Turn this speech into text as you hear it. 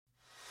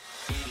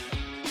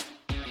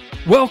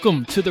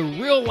Welcome to the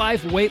Real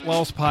Life Weight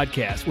Loss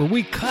Podcast, where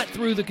we cut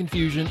through the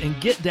confusion and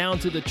get down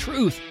to the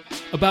truth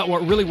about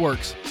what really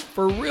works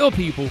for real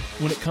people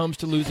when it comes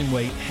to losing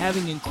weight,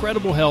 having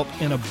incredible health,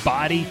 and a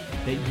body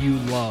that you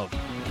love.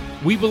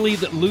 We believe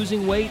that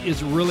losing weight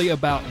is really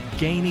about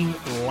gaining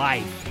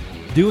life,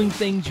 doing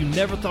things you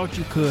never thought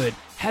you could,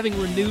 having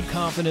renewed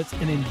confidence,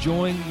 and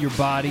enjoying your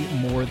body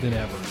more than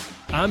ever.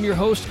 I'm your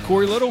host,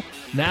 Corey Little.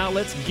 Now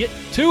let's get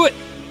to it.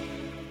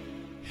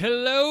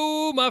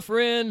 Hello, my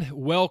friend.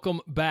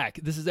 Welcome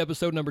back. This is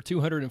episode number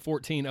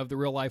 214 of the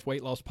Real Life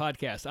Weight Loss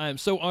Podcast. I am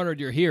so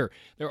honored you're here.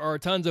 There are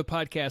tons of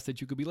podcasts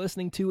that you could be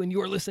listening to, and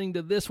you're listening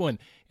to this one,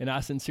 and I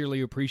sincerely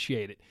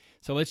appreciate it.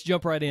 So let's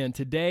jump right in.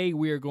 Today,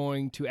 we are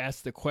going to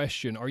ask the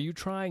question, are you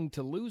trying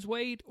to lose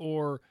weight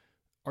or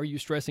are you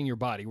stressing your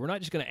body? We're not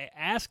just going to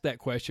ask that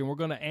question. We're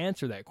going to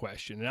answer that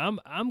question. And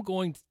I'm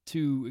going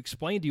to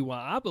explain to you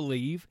why I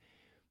believe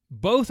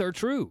both are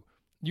true.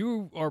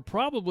 You are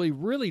probably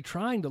really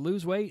trying to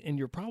lose weight, and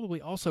you're probably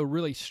also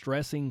really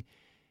stressing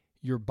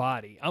your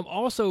body. I'm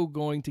also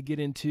going to get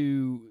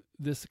into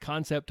this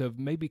concept of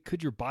maybe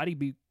could your body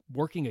be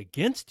working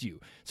against you?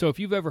 So if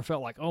you've ever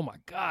felt like, oh my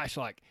gosh,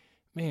 like,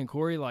 man,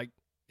 Corey, like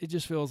it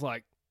just feels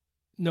like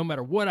no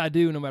matter what I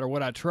do, no matter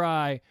what I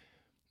try,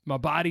 my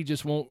body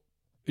just won't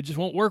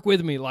work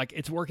with me. Like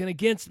it's working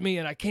against me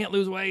and I can't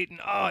lose weight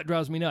and it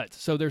drives me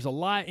nuts. So there's a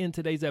lot in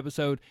today's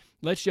episode.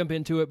 Let's jump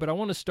into it, but I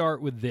want to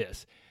start with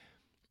this.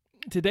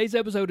 Today's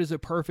episode is a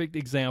perfect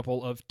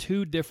example of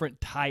two different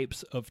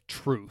types of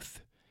truth,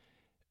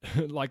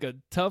 like a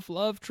tough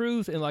love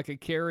truth and like a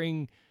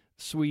caring,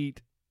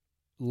 sweet,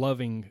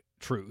 loving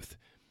truth.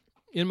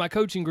 In my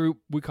coaching group,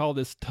 we call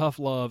this tough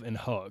love and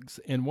hugs.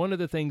 And one of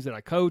the things that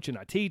I coach and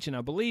I teach and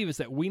I believe is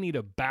that we need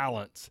a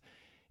balance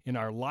in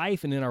our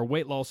life and in our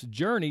weight loss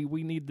journey.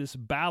 We need this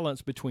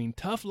balance between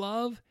tough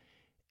love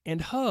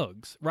and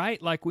hugs, right?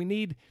 Like we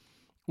need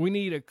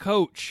a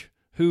coach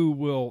who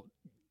will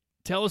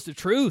tell us the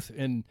truth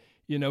and,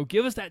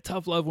 give us that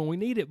tough love when we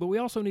need it. But we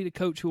also need a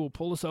coach who will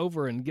pull us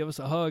over and give us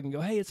a hug and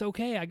go, hey, it's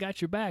okay. I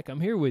got your back.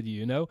 I'm here with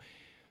you,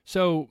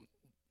 So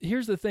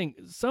here's the thing.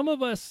 Some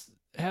of us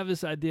have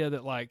this idea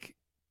that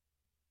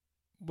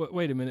but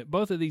wait a minute,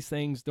 both of these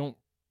things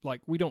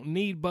we don't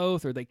need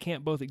both or they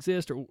can't both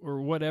exist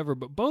or whatever,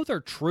 but both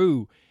are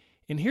true.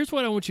 And here's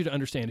what I want you to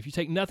understand. If you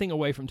take nothing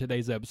away from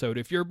today's episode,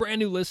 if you're a brand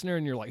new listener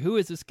and you're like, who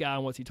is this guy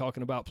and what's he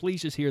talking about?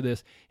 Please just hear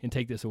this and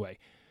take this away.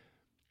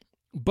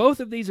 Both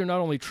of these are not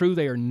only true,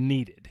 they are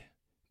needed.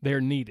 They're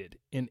needed.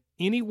 And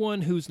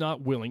anyone who's not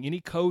willing,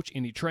 any coach,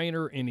 any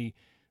trainer, any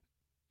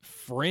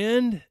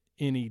friend,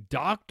 any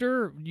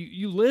doctor,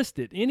 you list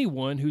it,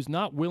 anyone who's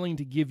not willing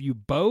to give you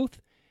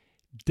both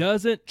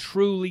doesn't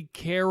truly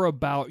care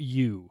about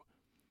you.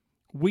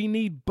 We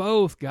need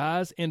both,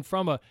 guys. And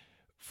from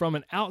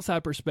an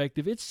outside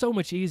perspective, it's so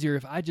much easier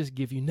if I just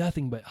give you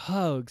nothing but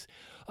hugs.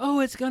 Oh,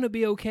 it's going to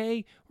be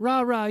okay.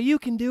 Rah, rah, you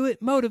can do it.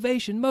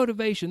 Motivation.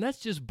 That's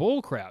just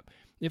bull crap.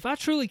 If I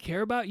truly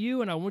care about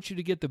you and I want you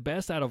to get the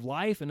best out of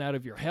life and out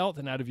of your health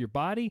and out of your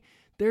body,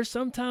 there's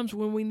sometimes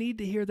when we need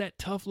to hear that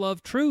tough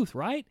love truth,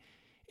 right?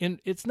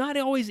 And it's not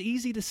always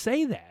easy to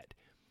say that.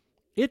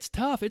 It's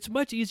tough. It's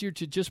much easier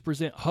to just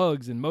present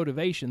hugs and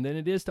motivation than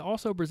it is to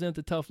also present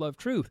the tough love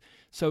truth.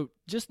 So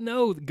just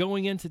know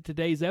going into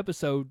today's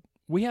episode,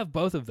 we have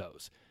both of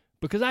those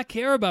because I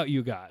care about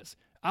you guys.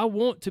 I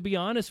want to be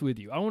honest with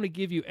you. I want to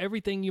give you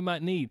everything you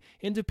might need.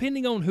 And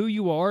depending on who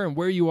you are and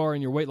where you are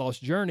in your weight loss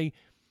journey,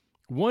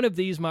 one of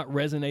these might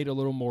resonate a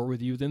little more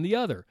with you than the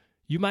other.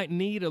 You might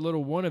need a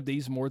little one of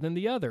these more than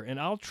the other. And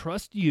I'll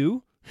trust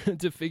you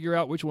to figure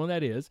out which one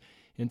that is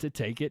and to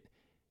take it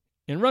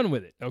and run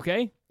with it,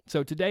 okay?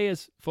 So today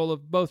is full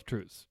of both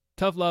truths,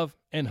 tough love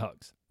and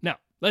hugs. Now,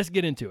 let's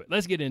get into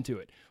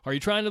it. Are you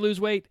trying to lose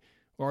weight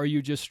or are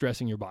you just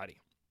stressing your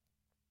body?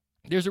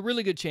 There's a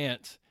really good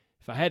chance,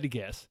 if I had to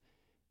guess,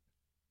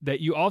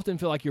 that you often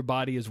feel like your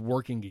body is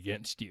working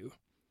against you.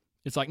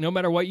 It's like no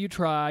matter what you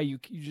try, you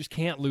just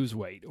can't lose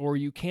weight or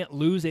you can't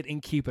lose it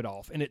and keep it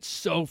off. And it's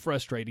so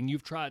frustrating.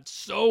 You've tried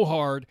so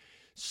hard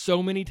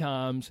so many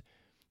times,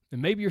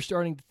 and maybe you're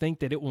starting to think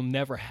that it will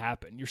never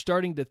happen. You're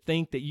starting to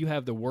think that you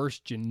have the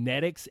worst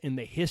genetics in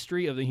the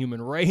history of the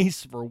human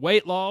race for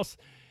weight loss,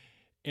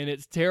 and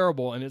it's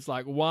terrible. And it's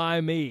like,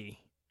 why me?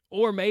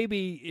 Or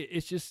maybe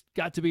it's just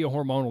got to be a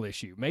hormonal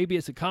issue. Maybe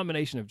it's a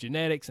combination of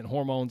genetics and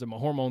hormones, and my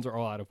hormones are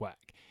all out of whack.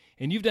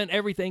 And you've done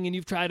everything and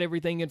you've tried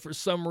everything, and for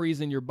some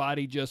reason your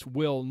body just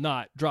will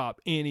not drop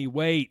any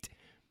weight.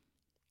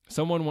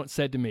 Someone once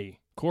said to me,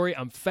 Corey,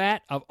 I'm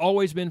fat. I've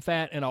always been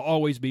fat, and I'll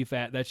always be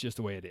fat. That's just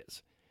the way it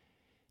is.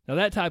 Now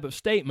that type of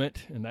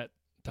statement and that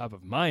type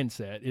of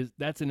mindset,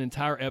 that's an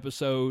entire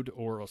episode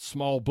or a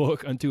small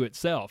book unto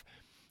itself.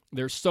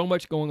 There's so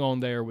much going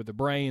on there with the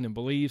brain and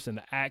beliefs and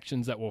the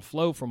actions that will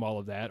flow from all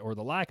of that, or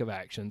the lack of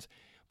actions,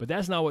 but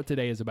that's not what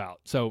today is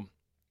about. So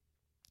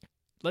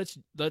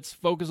let's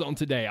focus on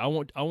today. I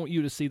want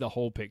you to see the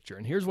whole picture,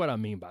 and here's what I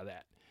mean by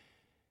that.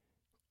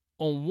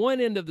 On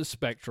one end of the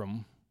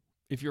spectrum,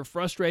 if you're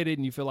frustrated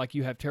and you feel like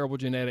you have terrible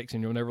genetics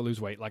and you'll never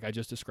lose weight, like I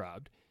just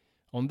described,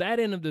 On that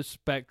end of the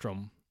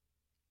spectrum,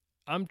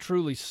 I'm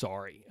truly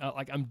sorry.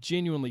 I'm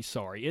genuinely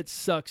sorry. It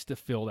sucks to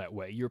feel that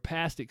way. Your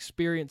past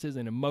experiences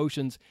and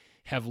emotions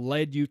have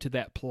led you to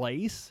that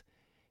place.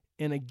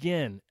 And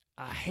again,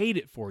 I hate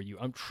it for you.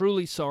 I'm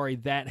truly sorry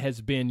that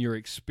has been your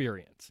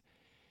experience.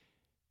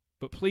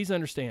 But please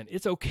understand,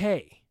 it's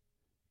okay.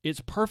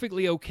 It's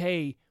perfectly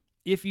okay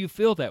if you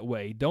feel that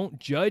way. Don't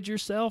judge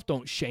yourself.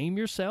 Don't shame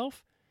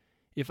yourself.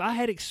 If I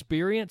had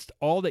experienced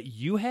all that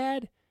you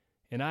had,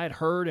 and I had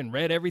heard and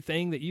read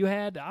everything that you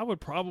had, I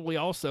would probably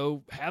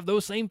also have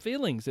those same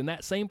feelings and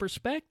that same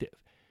perspective.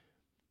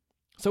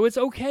 So it's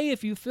okay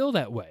if you feel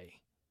that way.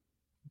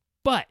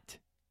 But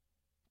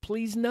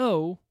please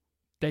know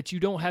that you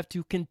don't have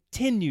to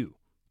continue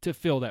to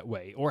feel that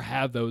way or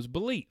have those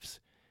beliefs.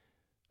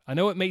 I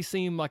know it may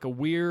seem like a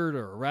weird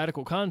or a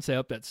radical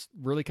concept that's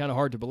really kind of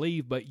hard to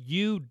believe, but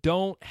you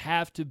don't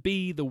have to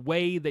be the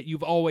way that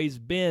you've always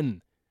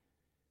been.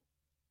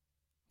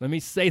 Let me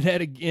say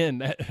that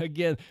again.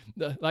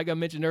 Like I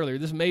mentioned earlier,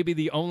 this may be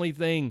the only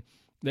thing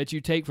that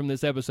you take from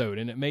this episode,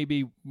 and it may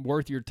be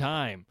worth your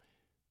time,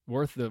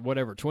 worth the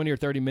 20 or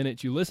 30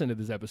 minutes you listen to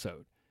this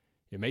episode.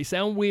 It may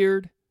sound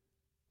weird.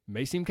 It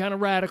may seem kind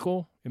of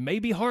radical. It may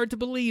be hard to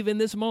believe in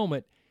this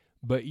moment,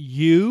 but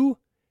you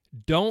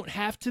don't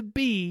have to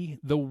be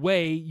the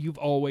way you've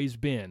always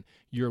been.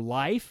 Your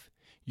life,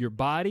 your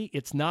body,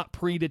 it's not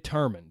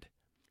predetermined.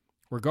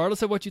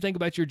 Regardless of what you think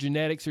about your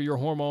genetics or your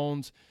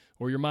hormones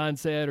or your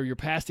mindset or your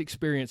past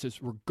experiences,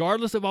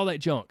 regardless of all that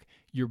junk,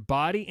 your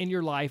body and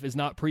your life is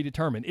not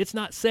predetermined. It's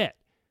not set.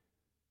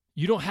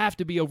 You don't have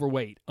to be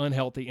overweight,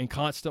 unhealthy, and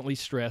constantly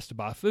stressed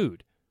by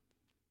food.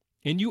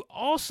 And you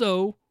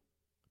also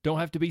don't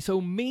have to be so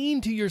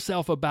mean to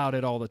yourself about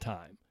it all the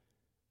time.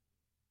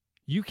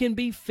 You can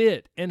be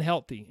fit and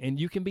healthy, and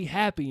you can be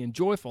happy and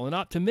joyful and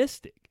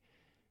optimistic.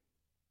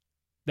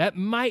 That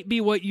might be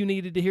what you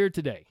needed to hear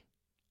today.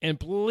 And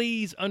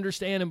please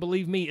understand and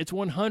believe me, it's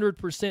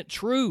 100%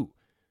 true.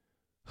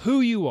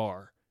 Who you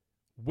are,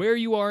 where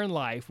you are in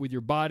life with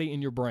your body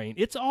and your brain,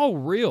 it's all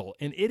real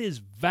and it is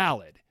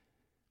valid.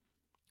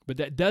 But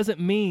that doesn't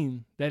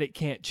mean that it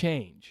can't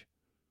change.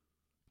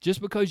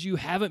 Just because you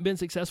haven't been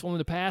successful in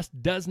the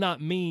past does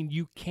not mean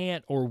you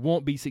can't or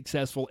won't be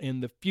successful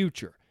in the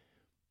future.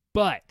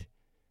 But,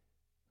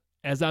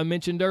 as I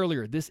mentioned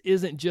earlier, this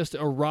isn't just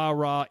a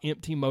rah-rah,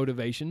 empty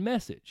motivation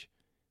message.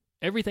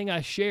 Everything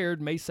I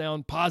shared may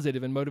sound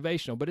positive and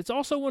motivational, but it's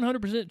also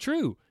 100%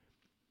 true.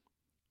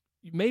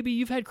 Maybe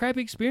you've had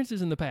crappy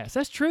experiences in the past.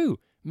 That's true.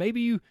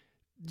 Maybe you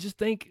just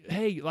think,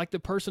 hey, like the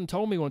person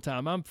told me one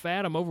time, I'm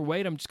fat, I'm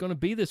overweight, I'm just going to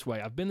be this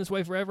way. I've been this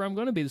way forever, I'm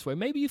going to be this way.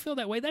 Maybe you feel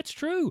that way. That's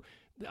true.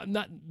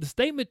 Not the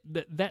statement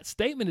that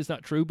statement is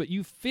not true, but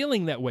you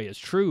feeling that way is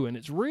true and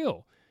it's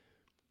real.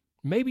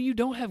 Maybe you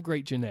don't have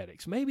great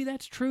genetics. Maybe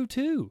that's true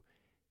too.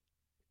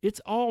 It's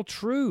all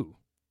true.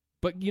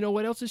 But you know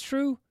what else is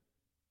true?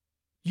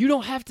 You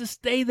don't have to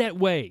stay that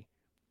way.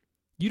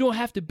 You don't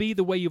have to be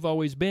the way you've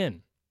always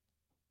been.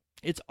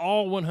 It's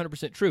all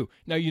 100% true.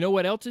 Now, you know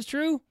what else is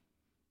true?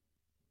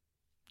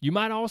 You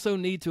might also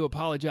need to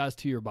apologize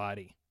to your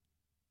body.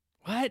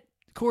 What?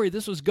 Corey,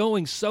 this was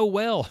going so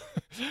well.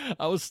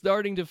 I was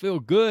starting to feel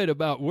good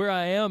about where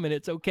I am, and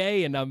it's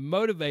okay, and I'm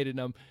motivated,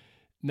 and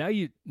now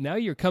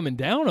you're coming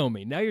down on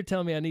me. Now you're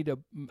telling me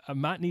I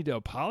might need to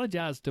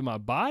apologize to my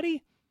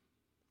body?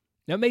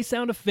 That may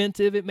sound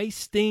offensive. It may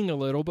sting a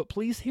little, but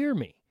please hear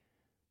me.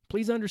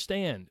 Please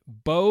understand,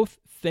 both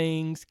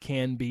things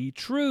can be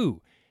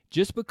true.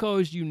 Just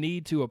because you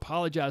need to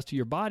apologize to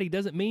your body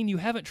doesn't mean you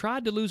haven't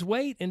tried to lose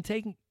weight and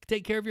take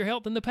care of your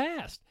health in the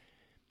past.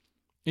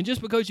 And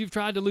just because you've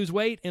tried to lose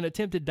weight and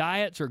attempted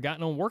diets or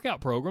gotten on workout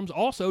programs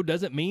also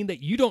doesn't mean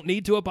that you don't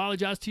need to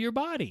apologize to your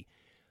body.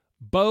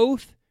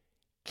 Both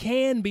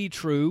can be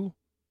true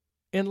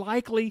and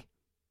likely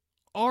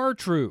are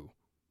true.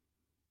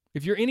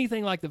 If you're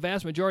anything like the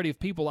vast majority of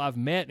people I've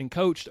met and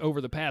coached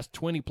over the past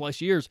 20 plus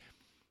years,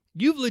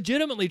 you've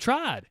legitimately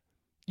tried.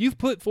 You've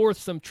put forth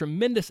some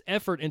tremendous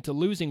effort into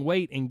losing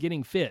weight and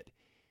getting fit.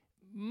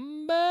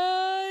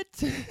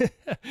 But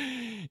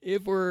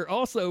if we're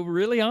also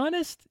really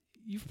honest,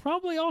 you've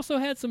probably also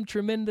had some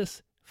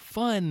tremendous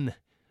fun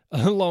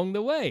along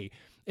the way.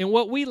 And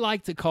what we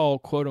like to call,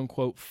 quote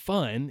unquote,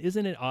 fun,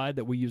 isn't it odd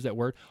that we use that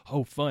word?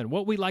 Oh, fun.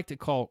 What we like to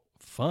call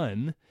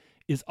fun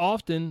is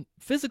often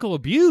physical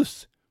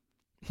abuse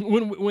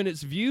when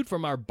it's viewed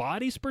from our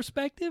body's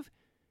perspective,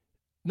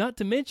 not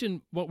to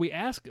mention what we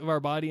ask of our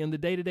body in the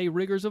day-to-day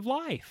rigors of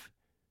life.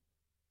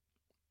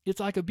 It's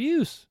like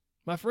abuse.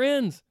 My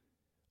friends,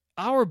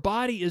 our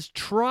body is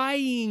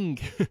trying.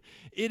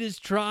 It is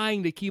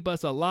trying to keep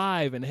us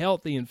alive and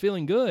healthy and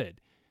feeling good.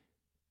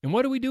 And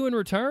what do we do in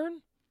return?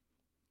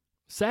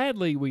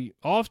 Sadly, we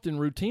often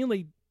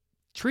routinely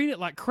treat it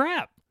like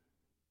crap.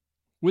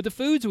 With the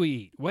foods we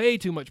eat, way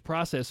too much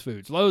processed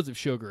foods, loads of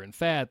sugar and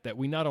fat that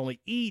we not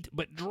only eat,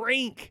 but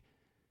drink.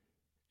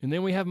 And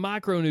then we have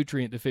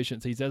micronutrient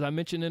deficiencies, as I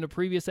mentioned in a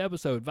previous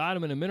episode,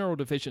 vitamin and mineral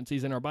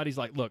deficiencies, and our body's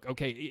like, look,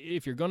 okay,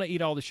 if you're going to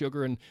eat all the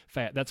sugar and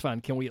fat, that's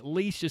fine. Can we at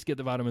least just get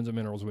the vitamins and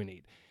minerals we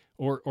need?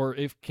 Or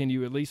can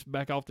you at least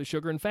back off the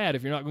sugar and fat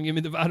if you're not going to give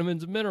me the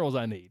vitamins and minerals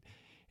I need?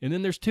 And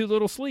then there's too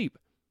little sleep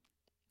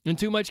and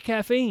too much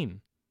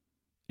caffeine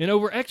and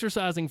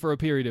over-exercising for a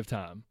period of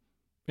time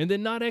and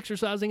then not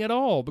exercising at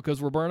all because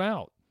we're burnt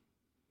out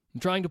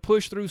and trying to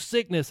push through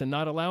sickness and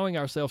not allowing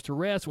ourselves to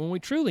rest when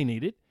we truly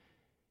need it,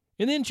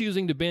 and then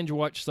choosing to binge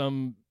watch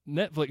some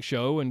Netflix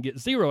show and get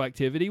zero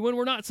activity when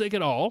we're not sick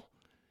at all,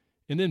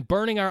 and then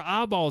burning our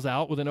eyeballs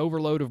out with an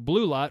overload of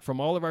blue light from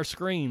all of our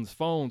screens,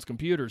 phones,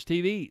 computers,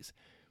 TVs,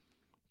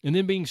 and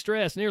then being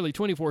stressed nearly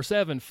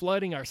 24/7,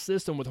 flooding our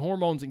system with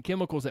hormones and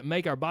chemicals that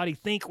make our body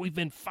think we've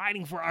been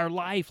fighting for our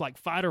life like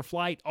fight or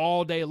flight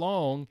all day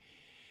long.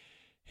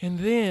 And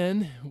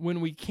then when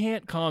we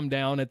can't calm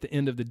down at the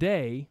end of the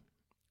day,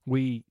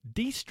 we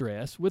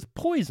de-stress with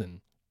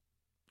poison,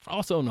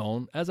 also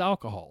known as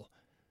alcohol.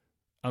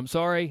 I'm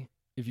sorry,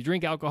 if you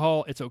drink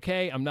alcohol, it's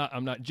okay. I'm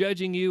not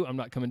judging you. I'm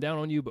not coming down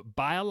on you, but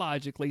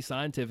biologically,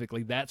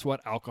 scientifically, that's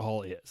what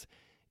alcohol is.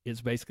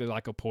 It's basically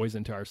like a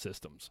poison to our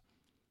systems.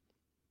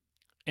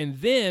 And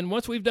then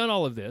once we've done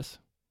all of this,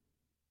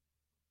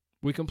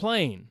 we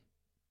complain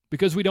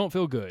because we don't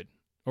feel good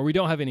or we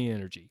don't have any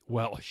energy.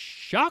 Well,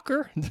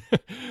 shocker.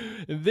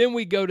 Then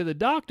we go to the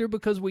doctor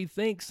because we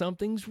think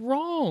something's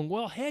wrong.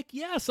 Well, heck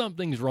yeah,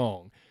 something's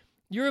wrong.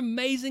 You're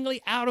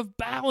amazingly out of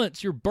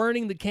balance. You're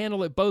burning the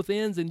candle at both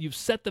ends and you've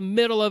set the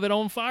middle of it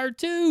on fire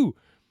too.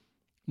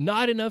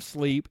 Not enough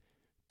sleep,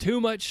 too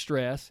much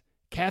stress,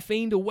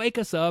 caffeine to wake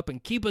us up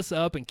and keep us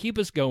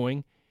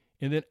going,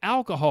 and then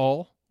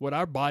alcohol, what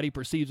our body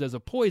perceives as a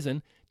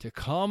poison, to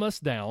calm us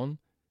down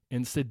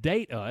and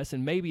sedate us,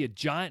 and maybe a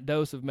giant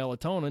dose of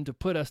melatonin to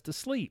put us to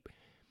sleep.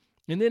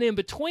 And then in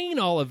between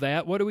all of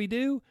that, what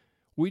do?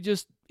 We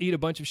just eat a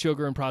bunch of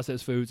sugar and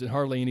processed foods and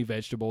hardly any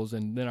vegetables,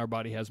 and then our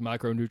body has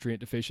micronutrient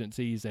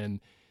deficiencies.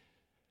 And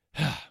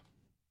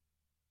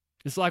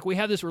it's like we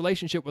have this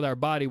relationship with our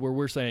body where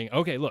we're saying,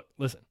 okay, look,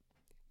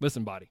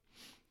 listen, body.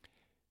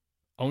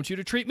 I want you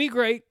to treat me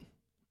great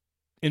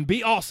and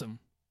be awesome,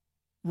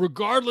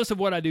 regardless of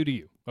what I do to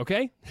you,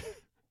 okay?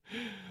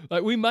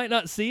 Like, we might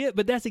not see it,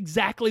 but that's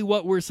exactly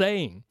what we're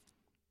saying.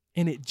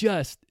 And it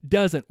just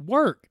doesn't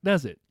work,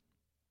 does it?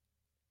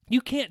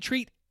 You can't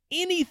treat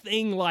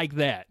anything like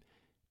that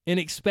and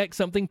expect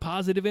something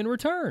positive in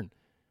return.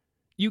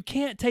 You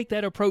can't take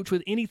that approach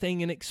with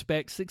anything and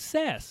expect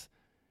success.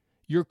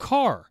 Your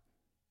car,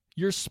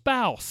 your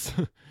spouse,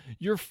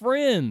 your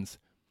friends,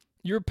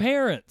 your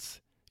parents,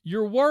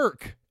 your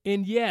work,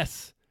 and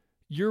yes,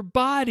 your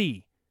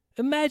body.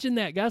 Imagine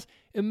that, guys.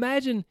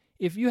 Imagine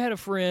if you had a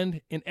friend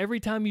and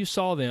every time you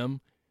saw them,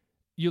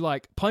 you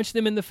like punch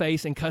them in the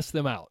face and cuss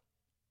them out.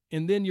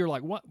 And then you're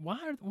like, what? Why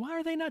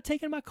are they not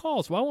taking my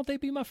calls? Why won't they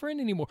be my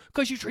friend anymore?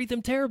 Because you treat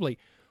them terribly.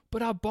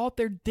 But I bought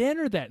their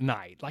dinner that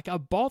night. Like, I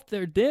bought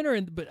their dinner,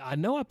 but I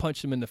know I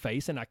punched them in the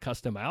face and I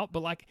cussed them out.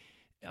 But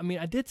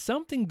I did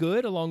something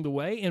good along the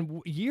way.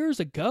 And years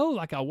ago,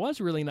 like, I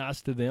was really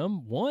nice to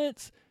them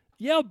once.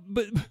 Yeah,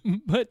 but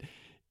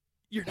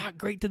you're not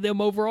great to them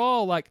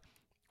overall. Like,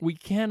 we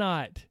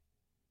cannot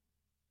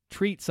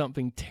treat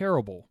something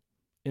terrible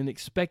and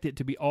expect it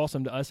to be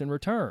awesome to us in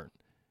return.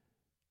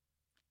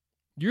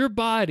 Your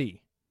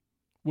body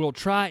will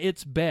try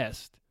its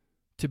best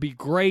to be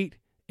great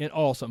and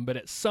awesome, but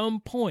at some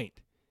point,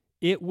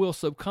 it will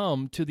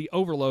succumb to the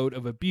overload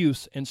of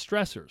abuse and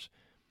stressors.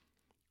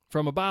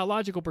 From a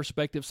biological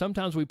perspective,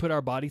 sometimes we put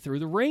our body through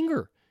the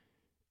ringer.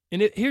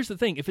 And here's the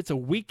thing. If it's a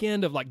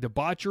weekend of like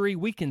debauchery,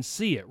 we can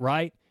see it,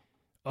 right?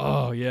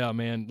 Oh, yeah,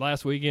 man,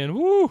 last weekend,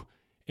 woo!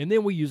 And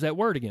then we use that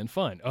word again,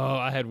 fun. Oh,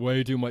 I had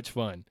way too much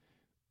fun.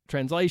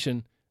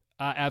 Translation,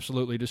 I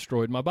absolutely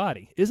destroyed my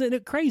body. Isn't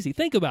it crazy?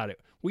 Think about it.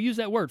 We use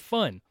that word,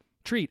 fun,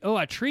 treat. Oh,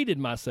 I treated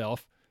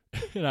myself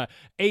and I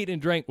ate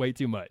and drank way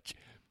too much.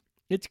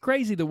 It's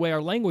crazy the way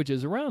our language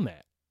is around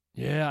that.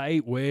 Yeah, I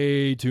ate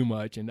way too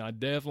much and I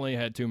definitely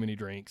had too many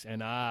drinks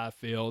and I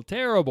feel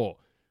terrible.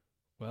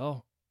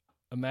 Well,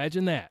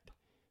 imagine that.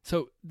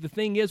 So the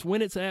thing is,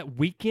 when it's that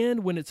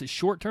weekend, when it's a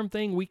short-term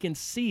thing, we can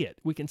see it.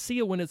 We can see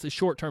it when it's a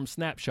short-term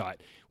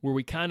snapshot where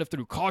we kind of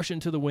threw caution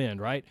to the wind,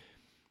 right?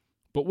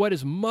 But what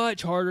is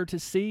much harder to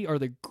see are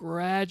the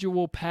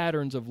gradual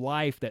patterns of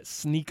life that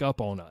sneak up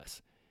on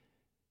us.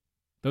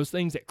 Those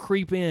things that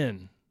creep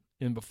in,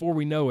 and before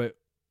we know it,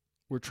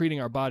 we're treating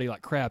our body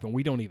like crap and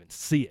we don't even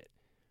see it.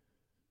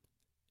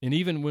 And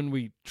even when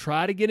we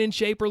try to get in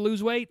shape or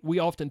lose weight, we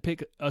often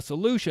pick a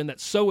solution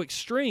that's so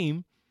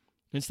extreme.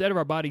 Instead of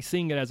our body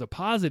seeing it as a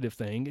positive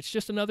thing, it's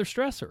just another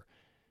stressor.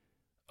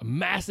 A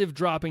massive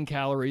drop in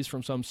calories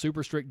from some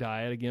super strict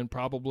diet, again,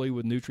 probably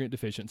with nutrient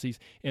deficiencies,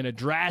 and a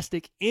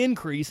drastic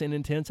increase in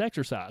intense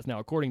exercise. Now,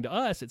 according to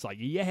us, it's like,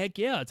 yeah, heck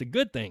yeah, it's a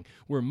good thing.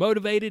 We're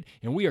motivated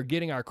and we are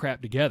getting our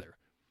crap together.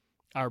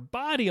 Our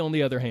body, on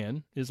the other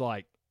hand, is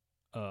like,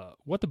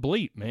 what the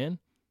bleep, man?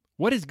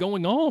 What is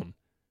going on?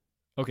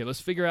 Okay,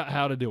 let's figure out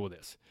how to deal with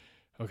this.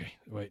 Okay,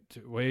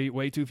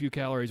 way too few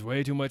calories,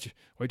 way too much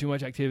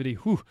activity.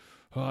 Whew.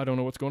 Oh, I don't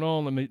know what's going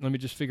on. Let me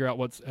just figure out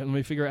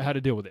how to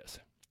deal with this.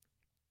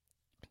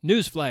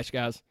 Newsflash,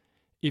 guys.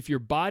 If your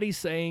body's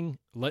saying,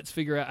 let's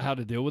figure out how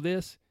to deal with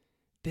this,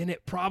 then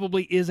it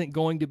probably isn't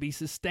going to be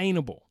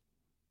sustainable.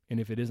 And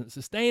if it isn't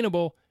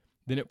sustainable,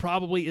 then it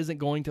probably isn't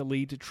going to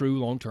lead to true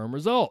long-term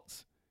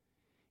results.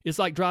 It's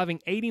like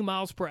driving 80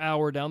 miles per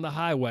hour down the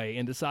highway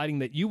and deciding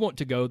that you want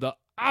to go the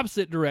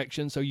opposite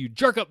direction, so you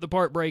jerk up the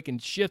park brake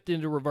and shift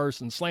into reverse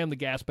and slam the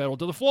gas pedal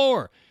to the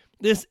floor.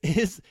 This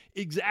is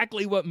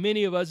exactly what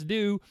many of us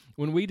do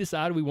when we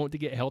decide we want to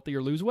get healthy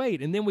or lose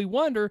weight, and then we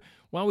wonder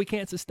why we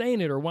can't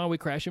sustain it or why we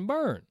crash and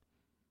burn.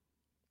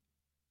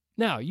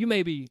 Now, you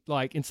may be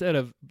like, instead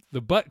of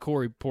the But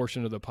Corey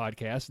portion of the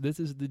podcast, this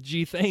is the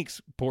Gee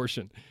Thanks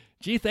portion.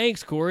 Gee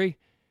thanks, Corey.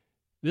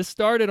 This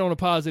started on a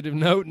positive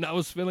note, and I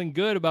was feeling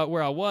good about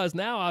where I was.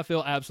 Now I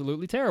feel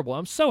absolutely terrible.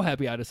 I'm so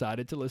happy I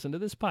decided to listen to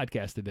this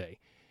podcast today.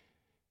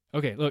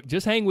 Okay, look,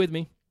 just hang with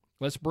me.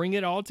 Let's bring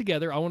it all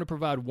together. I want to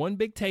provide one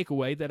big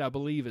takeaway that I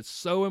believe is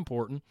so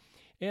important,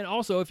 and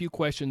also a few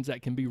questions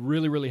that can be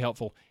really, really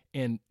helpful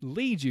and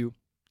lead you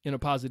in a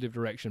positive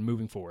direction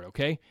moving forward,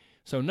 okay?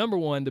 So number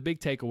one, the big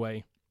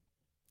takeaway,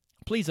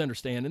 please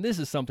understand, and this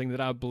is something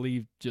that I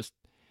believe just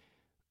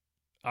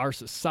our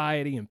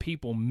society and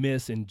people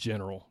miss in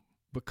general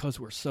because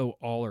we're so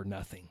all or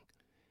nothing.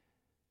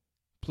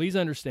 Please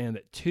understand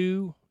that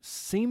two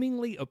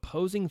seemingly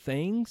opposing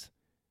things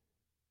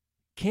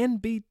can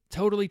be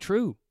totally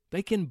true.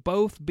 They can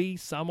both be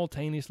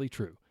simultaneously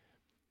true.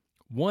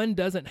 One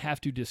doesn't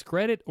have to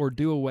discredit or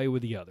do away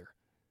with the other.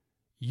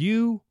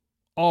 You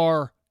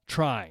are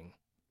trying.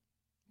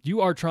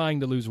 You are trying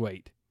to lose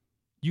weight.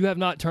 You have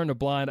not turned a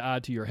blind eye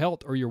to your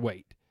health or your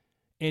weight.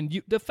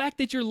 And the fact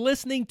that you're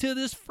listening to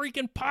this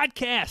freaking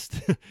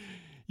podcast,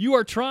 you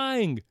are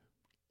trying.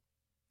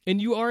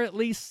 And you are at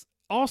least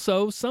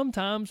also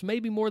sometimes,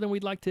 maybe more than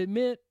we'd like to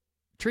admit,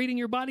 treating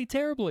your body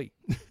terribly.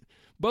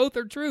 Both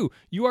are true.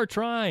 You are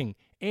trying,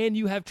 and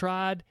you have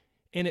tried,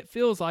 and it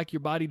feels like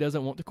your body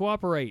doesn't want to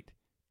cooperate.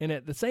 And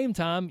at the same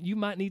time, you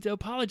might need to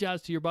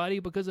apologize to your body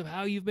because of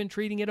how you've been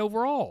treating it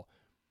overall.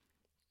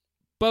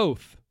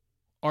 Both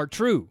are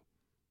true.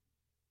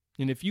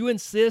 And if you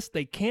insist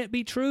they can't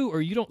be true,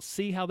 or you don't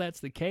see how that's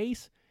the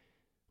case,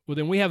 well,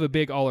 then we have a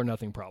big all or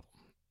nothing problem.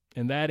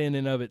 And that in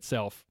and of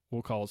itself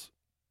will cause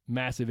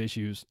massive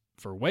issues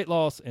for weight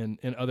loss and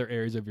other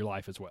areas of your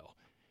life as well.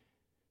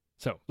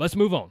 So let's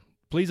move on.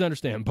 Please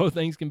understand, both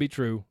things can be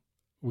true.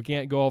 We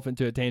can't go off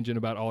into a tangent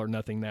about all or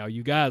nothing now.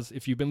 You guys,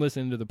 if you've been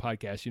listening to the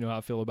podcast, you know how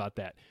I feel about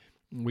that.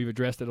 We've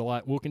addressed it a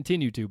lot. We'll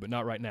continue to, but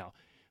not right now.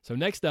 So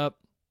next up,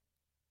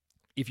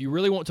 if you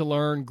really want to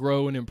learn,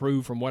 grow, and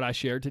improve from what I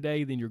shared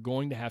today, then you're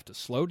going to have to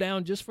slow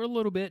down just for a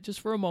little bit, just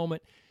for a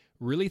moment,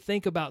 really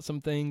think about some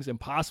things, and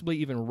possibly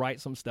even write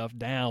some stuff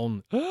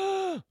down.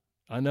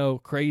 I know,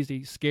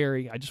 crazy,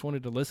 scary. I just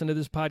wanted to listen to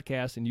this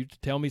podcast and you to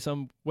tell me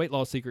some weight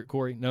loss secret,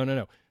 Corey.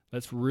 No.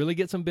 Let's really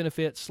get some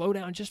benefits. Slow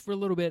down just for a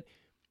little bit.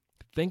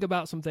 Think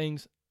about some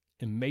things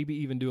and maybe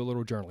even do a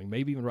little journaling.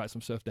 Maybe even write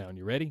some stuff down.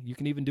 You ready? You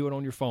can even do it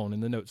on your phone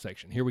in the notes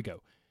section. Here we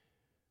go.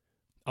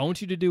 I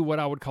want you to do what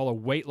I would call a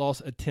weight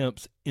loss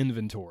attempts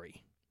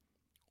inventory.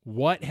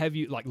 What have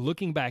you, like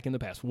looking back in the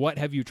past, what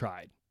have you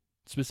tried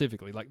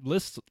specifically? Like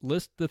list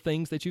the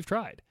things that you've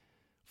tried.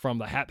 From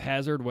the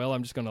haphazard, well,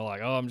 I'm just going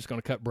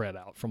to cut bread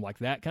out. From like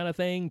that kind of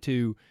thing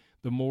to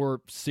the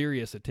more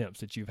serious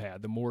attempts that you've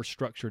had, the more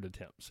structured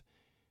attempts.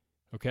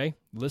 Okay?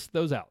 List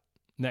those out.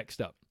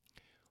 Next up.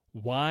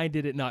 Why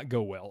did it not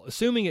go well?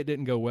 Assuming it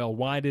didn't go well,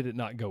 why did it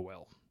not go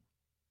well?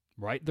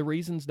 Write the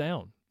reasons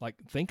down. Like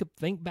think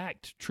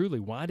back to truly,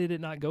 why did it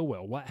not go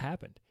well? What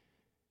happened?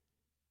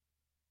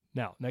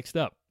 Now, next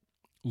up.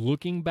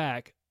 Looking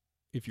back,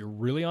 if you're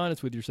really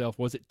honest with yourself,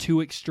 was it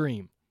too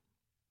extreme?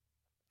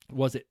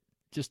 Was it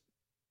just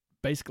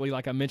basically,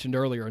 like I mentioned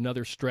earlier,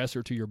 another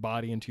stressor to your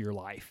body and to your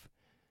life?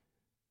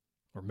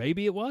 Or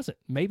maybe it wasn't.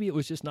 Maybe it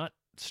was just not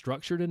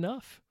structured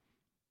enough.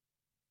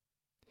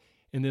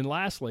 And then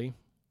lastly,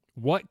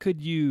 what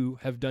could you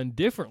have done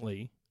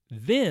differently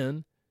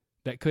then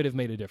that could have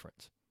made a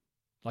difference?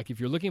 Like if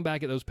you're looking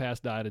back at those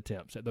past diet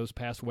attempts, at those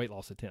past weight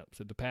loss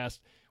attempts, at the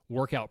past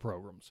workout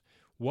programs,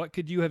 what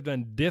could you have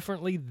done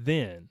differently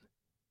then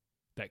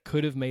that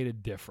could have made a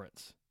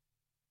difference?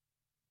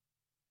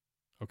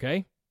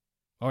 Okay?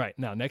 All right,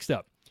 now next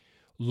up.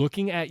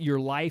 Looking at your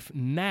life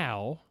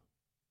now,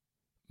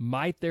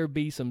 might there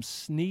be some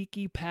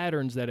sneaky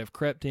patterns that have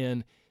crept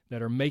in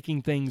that are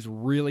making things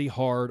really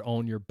hard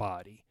on your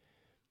body?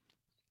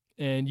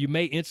 And you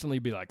may instantly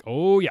be like,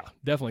 oh yeah,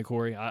 definitely,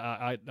 Corey.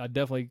 I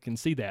definitely can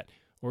see that.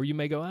 Or you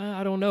may go,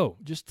 I don't know.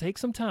 Just take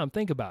some time.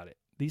 Think about it.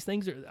 These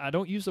things are, I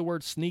don't use the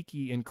word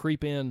sneaky and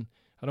creep in.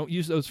 I don't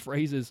use those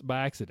phrases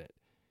by accident.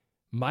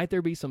 Might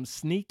there be some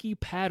sneaky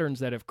patterns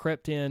that have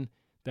crept in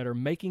that are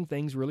making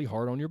things really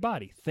hard on your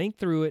body? Think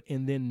through it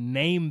and then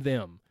name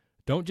them.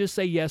 Don't just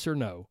say yes or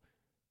no.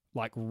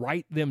 Like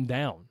write them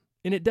down.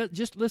 And it does,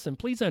 just listen,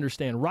 please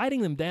understand,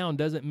 writing them down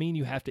doesn't mean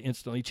you have to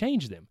instantly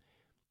change them.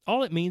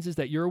 All it means is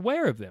that you're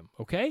aware of them,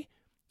 okay?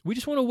 We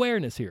just want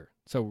awareness here.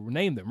 So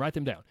name them, write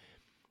them down.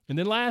 And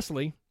then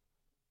lastly,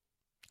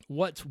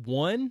 what's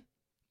one,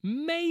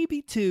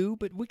 maybe two,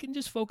 but we can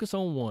just focus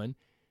on one,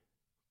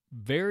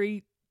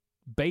 very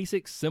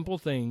basic, simple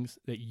things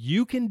that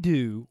you can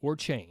do or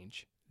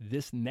change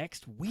this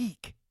next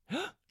week.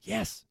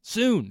 Yes,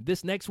 soon,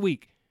 this next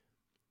week,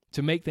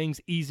 to make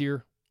things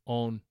easier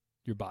on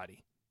your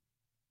body.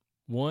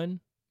 1,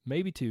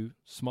 maybe 2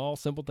 small,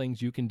 simple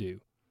things you can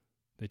do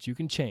that you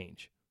can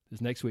change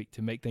this next week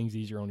to make things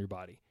easier on your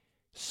body.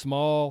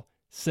 Small,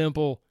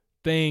 simple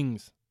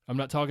things. I'm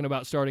not talking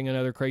about starting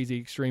another crazy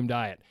extreme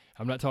diet.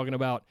 I'm not talking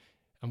about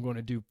I'm going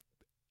to do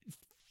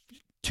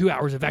 2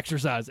 hours of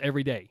exercise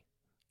every day.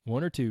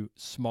 1 or 2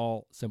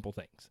 small, simple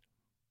things.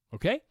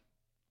 Okay?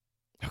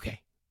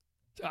 Okay.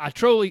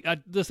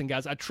 Listen,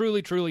 guys, I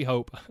truly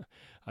hope,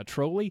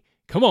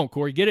 come on,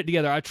 Corey, get it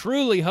together. I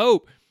truly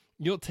hope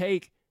you'll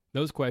take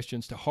those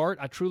questions to heart.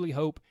 I truly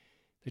hope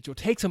that you'll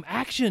take some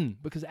action,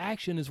 because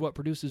action is what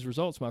produces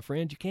results, my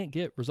friend. You can't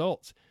get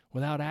results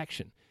without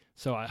action.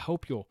 So I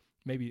hope you'll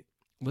maybe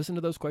listen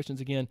to those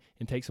questions again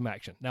and take some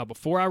action. Now,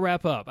 before I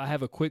wrap up, I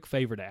have a quick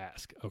favor to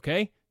ask,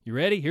 okay? You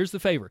ready? Here's the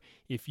favor.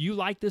 If you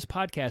like this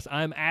podcast,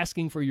 I'm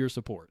asking for your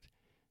support.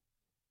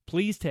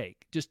 Please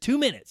take just 2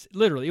 minutes.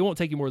 Literally, it won't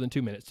take you more than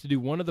 2 minutes to do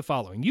one of the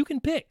following. You can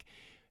pick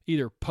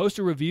either post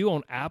a review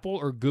on Apple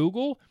or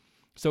Google.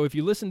 So if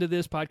you listen to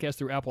this podcast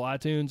through Apple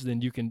iTunes,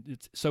 then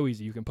it's so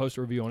easy. You can post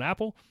a review on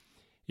Apple.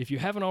 If you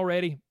haven't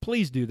already,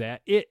 please do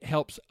that. It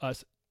helps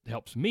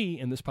me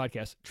in this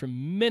podcast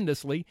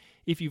tremendously.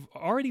 If you've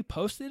already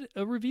posted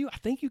a review, I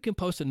think you can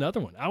post another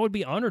one. I would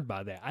be honored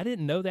by that. I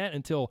didn't know that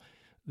until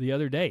the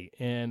other day,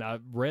 and I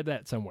read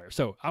that somewhere.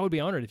 So I would be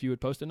honored if you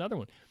would post another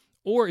one.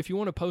 Or if you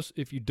want to post,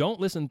 if you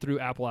don't listen through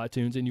Apple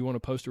iTunes and you want to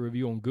post a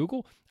review on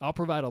Google, I'll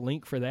provide a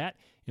link for that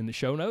in the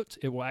show notes.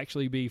 It will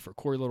actually be for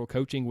Corey Little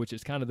Coaching, which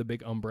is kind of the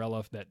big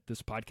umbrella that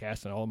this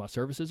podcast and all of my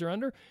services are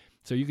under.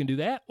 So you can do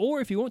that. Or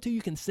if you want to,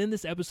 you can send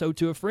this episode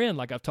to a friend,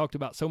 like I've talked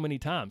about so many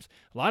times.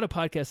 A lot of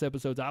podcast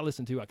episodes I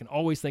listen to, I can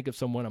always think of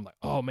someone. I'm like,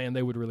 oh man,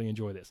 they would really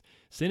enjoy this.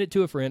 Send it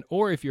to a friend.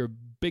 Or if you're a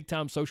big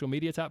time social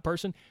media type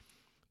person,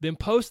 then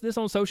post this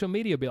on social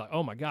media. Be like,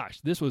 oh my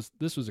gosh, this was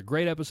a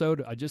great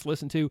episode I just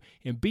listened to,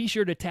 and be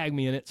sure to tag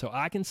me in it so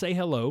I can say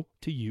hello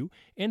to you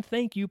and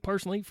thank you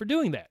personally for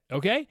doing that,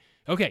 okay?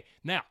 Okay,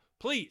 now,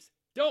 please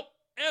don't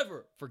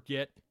ever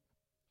forget,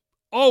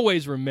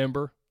 always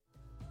remember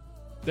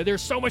that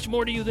there's so much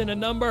more to you than a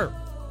number.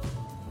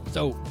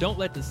 So don't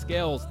let the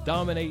scales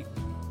dominate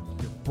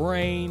your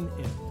brain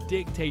and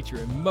dictate your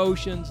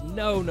emotions.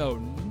 No.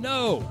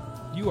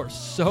 You are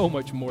so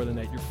much more than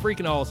that. You're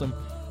freaking awesome,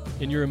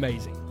 and you're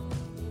amazing.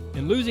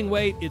 And losing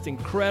weight, it's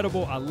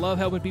incredible. I love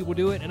helping people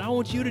do it, and I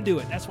want you to do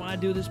it. That's why I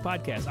do this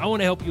podcast. I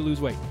want to help you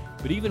lose weight.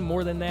 But even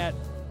more than that,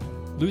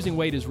 losing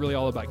weight is really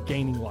all about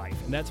gaining life.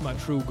 And that's my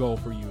true goal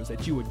for you, is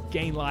that you would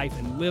gain life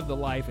and live the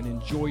life and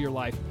enjoy your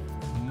life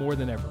more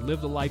than ever.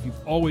 Live the life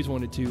you've always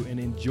wanted to and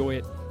enjoy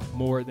it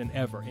more than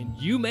ever. And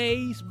you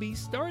may be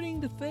starting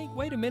to think,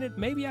 wait a minute,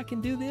 maybe I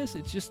can do this.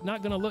 It's just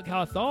not going to look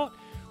how I thought.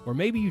 Or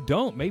maybe you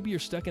don't. Maybe you're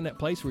stuck in that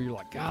place where you're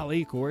like,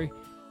 golly, Corey,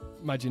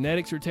 my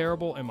genetics are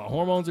terrible and my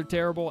hormones are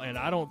terrible and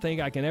I don't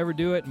think I can ever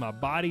do it. My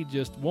body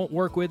just won't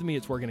work with me.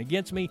 It's working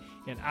against me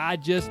and I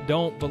just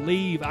don't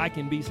believe I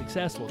can be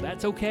successful.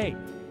 That's okay.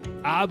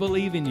 I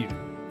believe in you.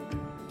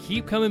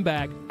 Keep coming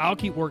back. I'll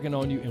keep working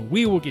on you and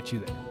we will get you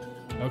there.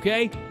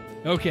 Okay?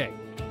 Okay.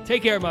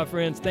 Take care, my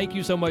friends. Thank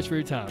you so much for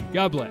your time.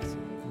 God bless.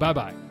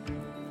 Bye-bye.